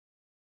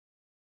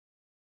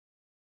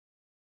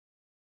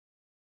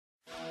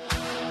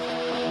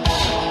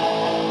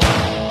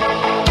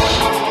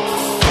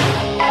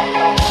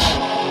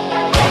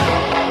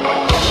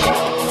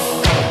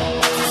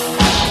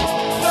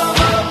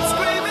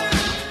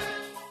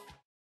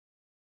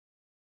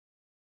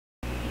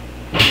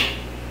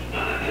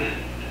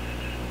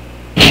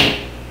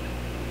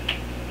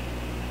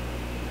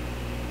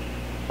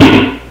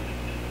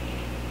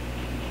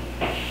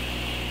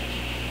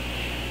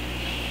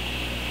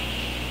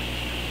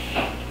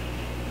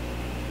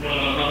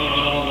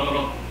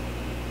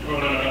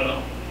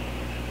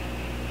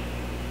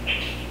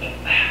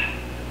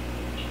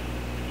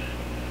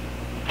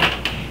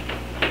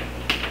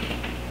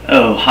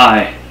Oh,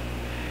 hi.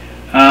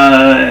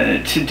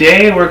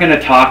 Today we're going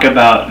to talk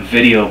about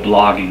video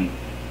blogging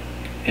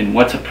and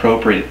what's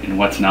appropriate and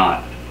what's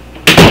not.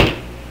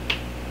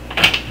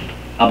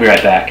 I'll be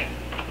right back.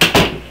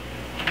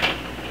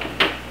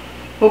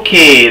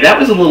 Okay, that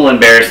was a little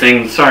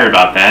embarrassing. Sorry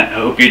about that. I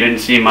hope you didn't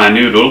see my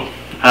noodle.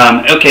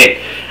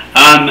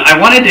 I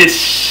wanted to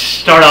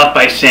start off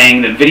by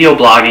saying that video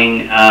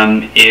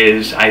blogging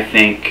is, I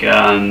think,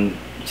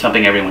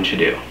 something everyone should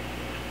do.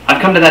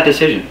 I've come to that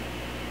decision.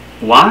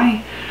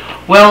 Why?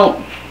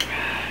 Well,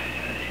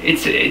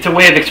 it's a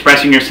way of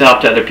expressing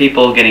yourself to other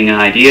people, getting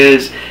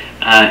ideas,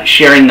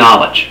 sharing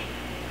knowledge.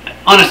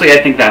 Honestly, I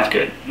think that's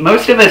good.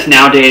 Most of us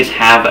nowadays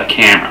have a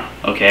camera,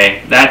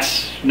 okay?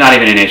 That's not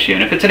even an issue.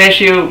 And if it's an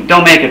issue,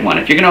 don't make it one.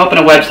 If you're going to open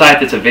a website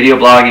that's a video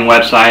blogging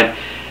website,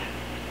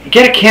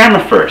 get a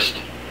camera first,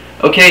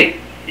 okay?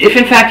 If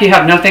in fact you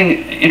have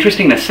nothing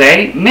interesting to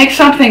say, make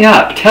something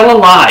up. Tell a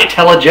lie,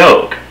 tell a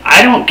joke.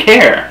 I don't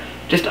care.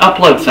 Just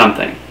upload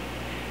something.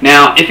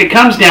 Now, if it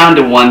comes down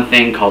to one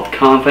thing called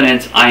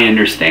confidence, I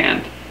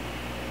understand.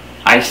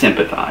 I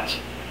sympathize.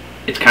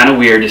 It's kind of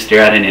weird to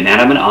stare at an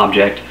inanimate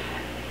object,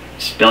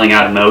 spilling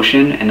out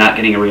emotion and not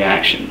getting a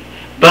reaction.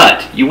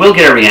 But you will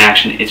get a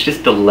reaction, it's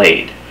just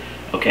delayed.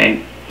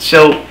 Okay?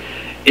 So,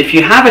 if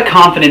you have a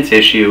confidence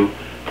issue,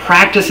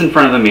 practice in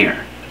front of a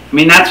mirror. I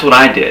mean, that's what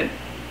I did.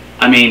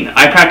 I mean,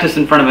 I practiced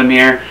in front of a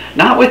mirror,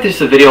 not with this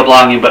video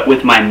blogging, but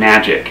with my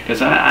magic.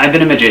 Because I've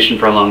been a magician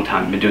for a long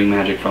time, been doing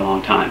magic for a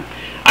long time.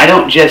 I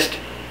don't just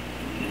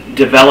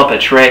develop a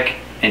trick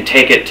and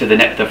take it to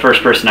the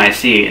first person I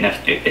see and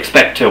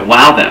expect to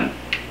wow them.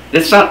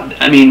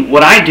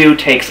 What I do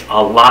takes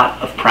a lot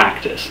of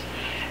practice.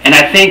 And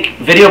I think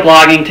video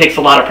blogging takes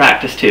a lot of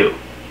practice too,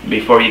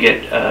 before you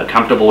get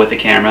comfortable with the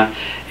camera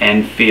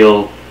and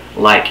feel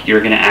like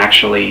you're going to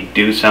actually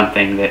do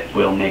something that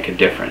will make a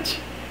difference.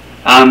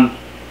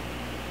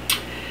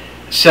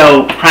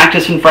 So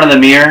practice in front of the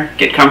mirror,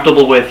 get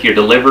comfortable with your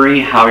delivery,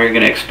 how you're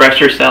going to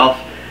express yourself.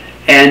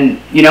 And,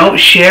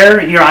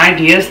 share your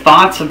ideas,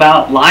 thoughts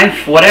about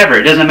life, whatever.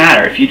 It doesn't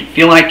matter. If you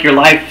feel like your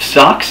life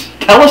sucks,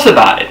 tell us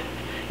about it.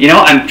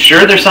 I'm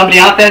sure there's somebody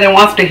out there that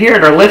wants to hear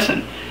it or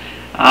listen.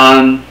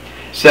 That's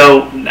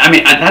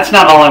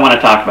not all I want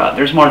to talk about.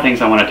 There's more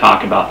things I want to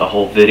talk about, the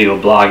whole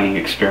video blogging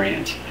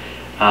experience.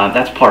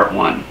 That's part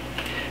one.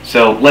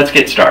 So let's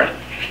get started.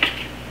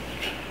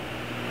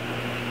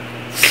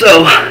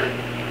 So,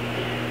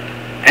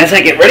 as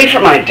I get ready for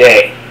my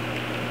day,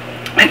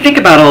 I think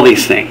about all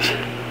these things.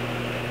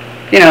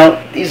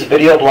 These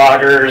video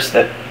bloggers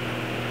that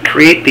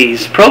create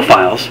these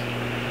profiles,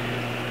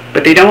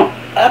 but they don't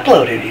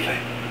upload anything.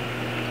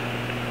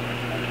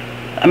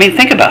 I mean,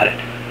 think about it.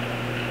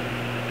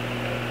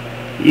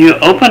 You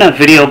open a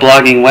video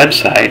blogging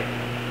website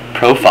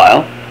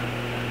profile,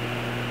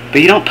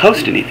 but you don't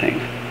post anything.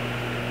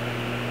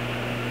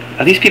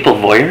 Are these people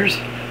voyeurs?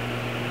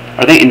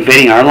 Are they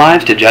invading our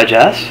lives to judge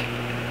us?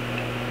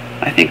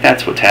 I think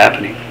that's what's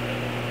happening.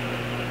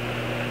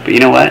 But you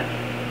know what?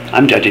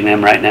 I'm judging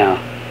them right now.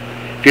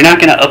 If you're not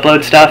going to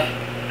upload stuff,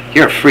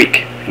 you're a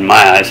freak in my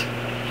eyes.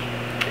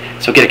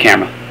 So get a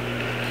camera.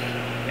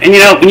 And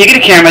when you get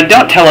a camera,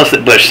 don't tell us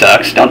that Bush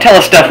sucks. Don't tell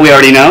us stuff we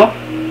already know.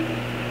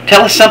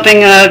 Tell us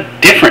something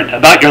different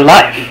about your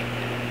life.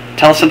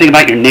 Tell us something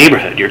about your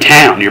neighborhood, your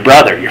town, your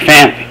brother, your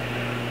family.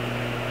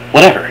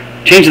 Whatever.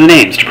 Change the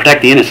names to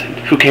protect the innocent.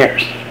 Who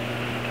cares?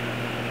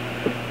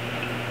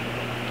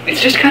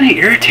 It's just kind of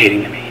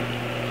irritating to me.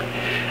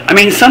 I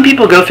mean, some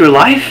people go through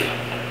life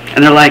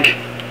and they're like,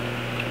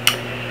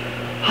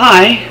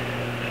 "Hi,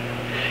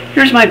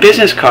 here's my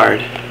business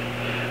card.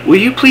 Will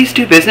you please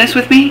do business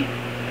with me?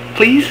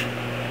 Please?"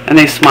 And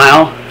they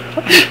smile.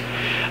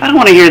 I don't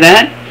want to hear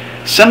that.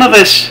 Some of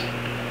us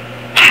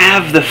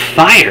have the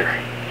fire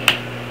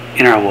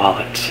in our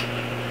wallets.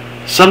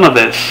 Some of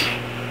us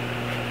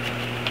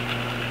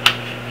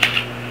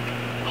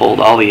hold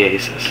all the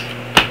aces.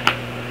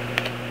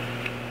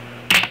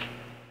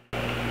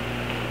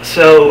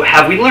 So,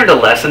 have we learned a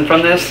lesson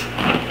from this?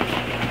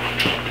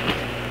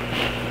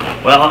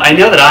 Well, I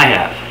know that I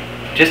have,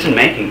 just in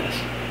making this.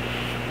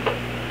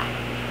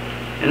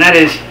 And that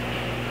is,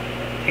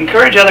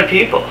 encourage other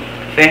people.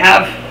 If they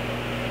have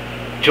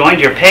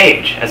joined your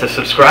page as a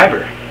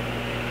subscriber,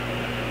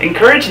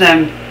 encourage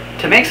them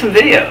to make some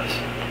videos,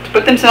 to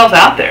put themselves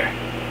out there.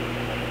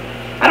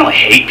 I don't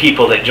hate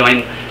people that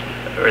join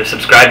or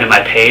subscribe to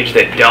my page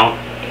that don't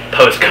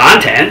post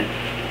content.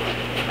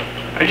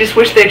 I just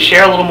wish they'd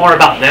share a little more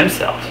about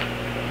themselves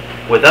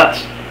with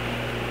us.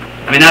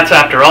 I mean, that's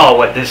after all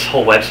what this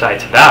whole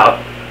website's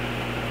about,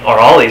 or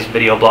all these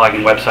video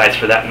blogging websites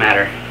for that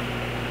matter.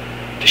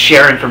 To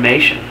share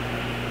information.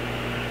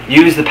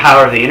 Use the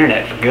power of the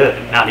internet for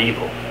good, not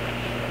evil.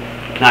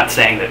 Not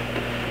saying that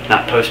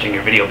not posting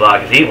your video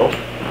blog is evil.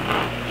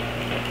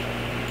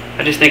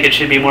 I just think it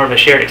should be more of a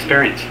shared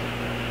experience.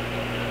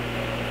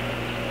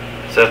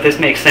 So if this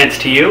makes sense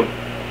to you,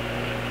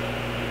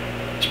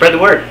 spread the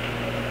word.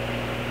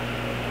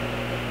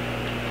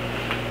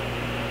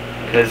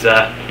 Because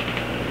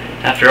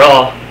after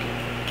all,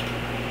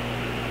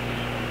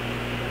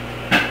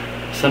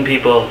 some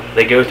people,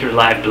 they go through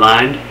life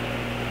blind.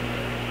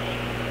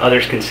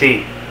 Others can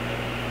see.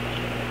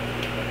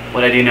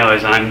 What I do know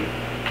is I'm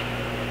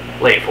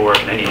late for work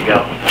and I need to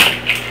go.